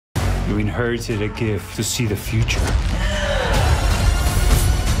You inherited a gift to see the future.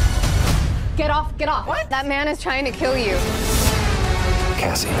 Get off, get off. What? That man is trying to kill you.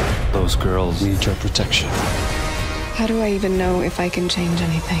 Cassie, those girls need your protection. How do I even know if I can change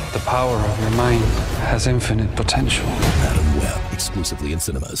anything? The power of your mind has infinite potential. Cassandra Webb, exclusively in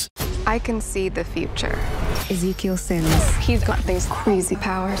cinemas. I can see the future. Ezekiel Sims. He's got these crazy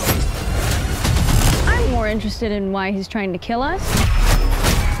powers. I'm more interested in why he's trying to kill us.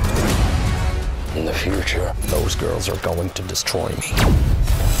 In the future, those girls are going to destroy me.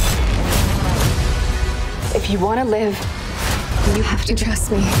 If you want to live, you have to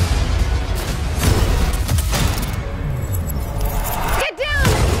trust me. Get down!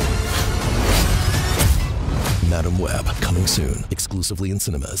 Madam Webb, coming soon, exclusively in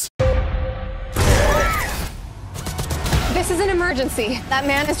cinemas. This is an emergency. That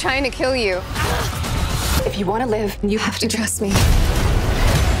man is trying to kill you. If you want to live, you have to trust me.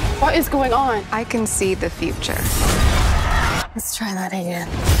 What is going on? I can see the future. Let's try that again.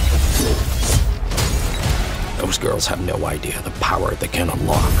 Those girls have no idea the power they can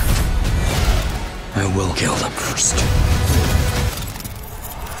unlock. I will kill them first.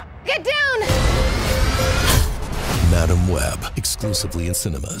 Get down! Madam Webb, exclusively in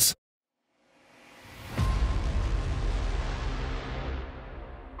cinemas.